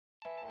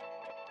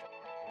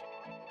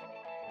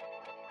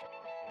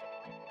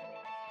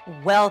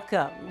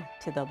Welcome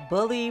to the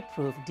Bully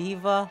Proof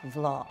Diva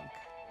vlog.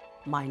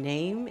 My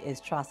name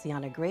is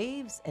Trasiana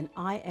Graves and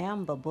I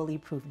am the Bully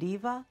Proof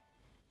Diva,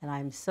 and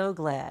I'm so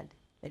glad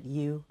that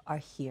you are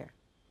here.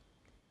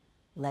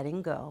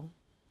 Letting go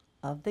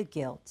of the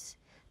guilt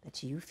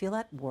that you feel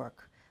at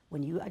work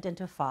when you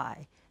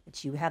identify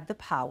that you have the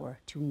power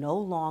to no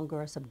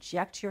longer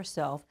subject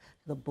yourself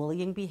to the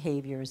bullying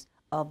behaviors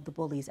of the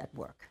bullies at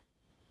work.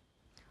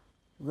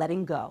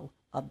 Letting go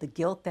of the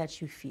guilt that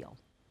you feel.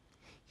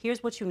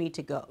 Here's what you need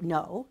to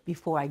know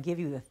before I give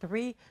you the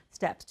 3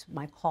 steps to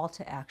my call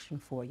to action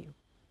for you.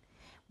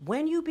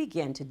 When you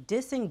begin to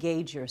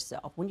disengage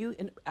yourself, when you,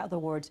 in other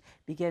words,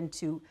 begin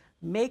to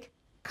make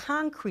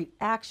concrete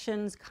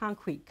actions,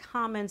 concrete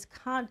comments,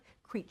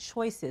 concrete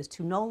choices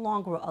to no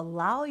longer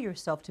allow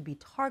yourself to be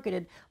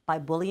targeted by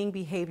bullying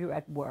behavior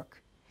at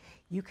work,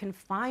 you can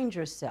find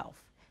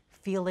yourself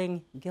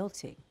feeling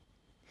guilty.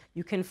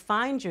 You can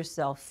find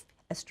yourself,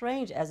 as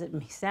strange as it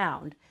may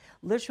sound,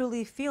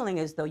 literally feeling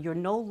as though you're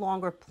no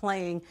longer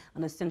playing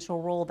an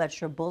essential role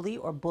that your bully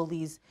or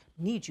bullies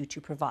need you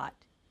to provide.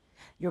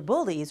 Your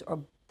bullies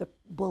or the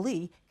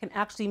bully can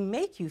actually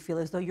make you feel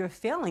as though you're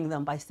failing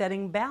them by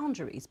setting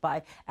boundaries,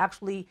 by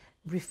actually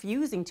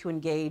refusing to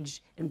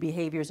engage in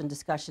behaviors and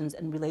discussions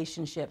and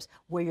relationships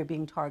where you're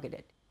being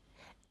targeted.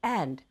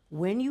 And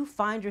when you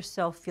find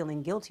yourself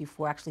feeling guilty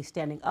for actually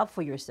standing up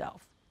for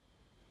yourself,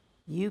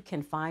 you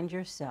can find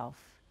yourself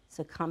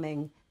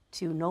succumbing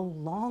to no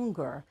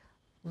longer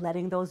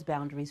letting those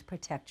boundaries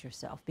protect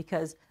yourself.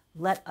 Because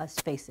let us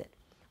face it,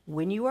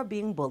 when you are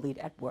being bullied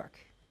at work,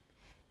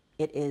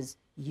 it is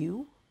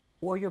you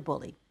or your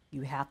bully.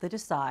 You have to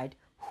decide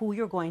who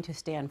you're going to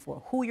stand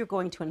for, who you're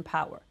going to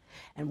empower.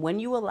 And when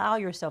you allow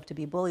yourself to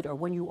be bullied, or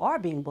when you are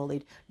being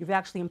bullied, you've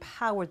actually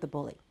empowered the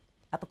bully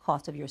at the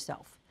cost of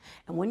yourself.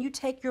 And when you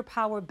take your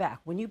power back,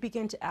 when you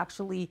begin to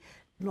actually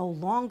no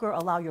longer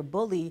allow your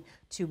bully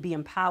to be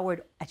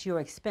empowered at your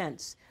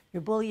expense,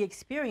 your bully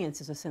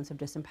experiences a sense of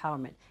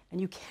disempowerment,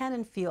 and you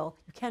can feel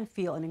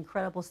an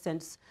incredible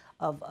sense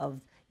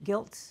of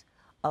guilt,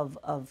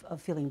 of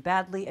feeling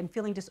badly and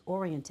feeling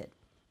disoriented,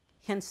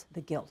 hence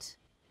the guilt.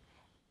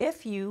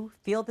 If you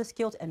feel this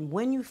guilt, and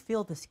when you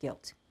feel this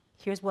guilt,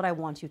 here's what I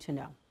want you to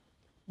know.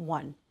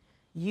 1,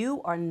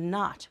 you are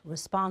not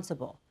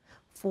responsible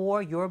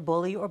for your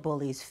bully or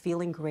bullies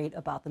feeling great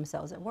about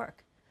themselves at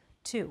work.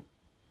 2,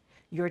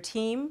 your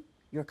team,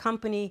 your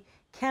company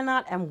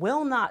cannot and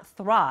will not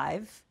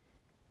thrive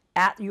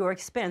at your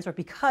expense or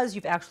because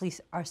you've actually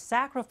are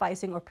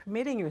sacrificing or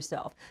permitting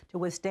yourself to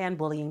withstand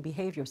bullying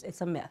behaviors. It's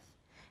a myth.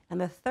 And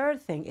the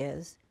third thing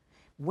is,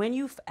 when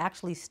you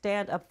actually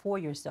stand up for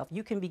yourself,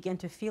 you can begin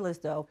to feel as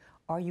though,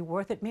 are you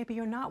worth it? Maybe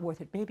you're not worth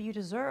it. Maybe you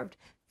deserved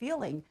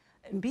feeling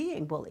and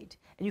being bullied.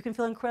 And you can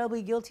feel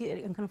incredibly guilty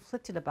and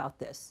conflicted about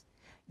this.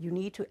 You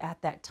need to,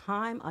 at that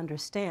time,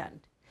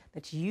 understand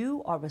that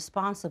you are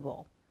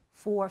responsible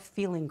for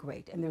feeling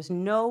great. And there's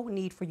no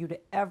need for you to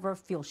ever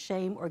feel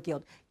shame or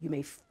guilt. You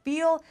may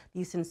feel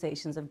these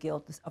sensations of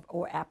guilt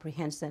or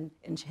apprehension,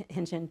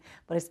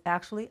 but it's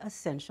actually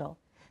essential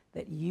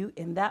that you,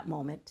 in that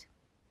moment,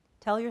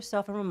 tell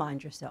yourself and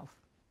remind yourself,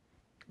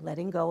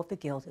 letting go of the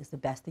guilt is the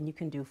best thing you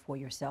can do for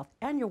yourself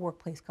and your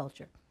workplace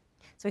culture.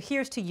 So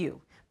here's to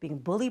you, being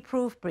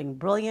bully-proof, being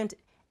brilliant,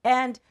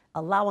 and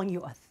allowing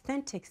your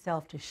authentic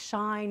self to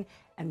shine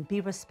and be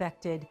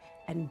respected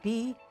and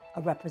be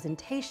a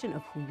representation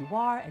of who you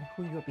are and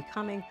who you're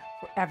becoming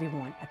for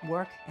everyone at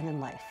work and in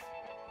life.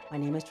 My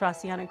name is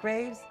Trasiana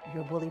Graves,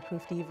 your Bully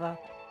Proof Diva.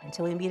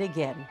 Until we meet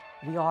again,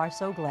 we are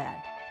so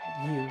glad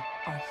that you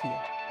are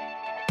here.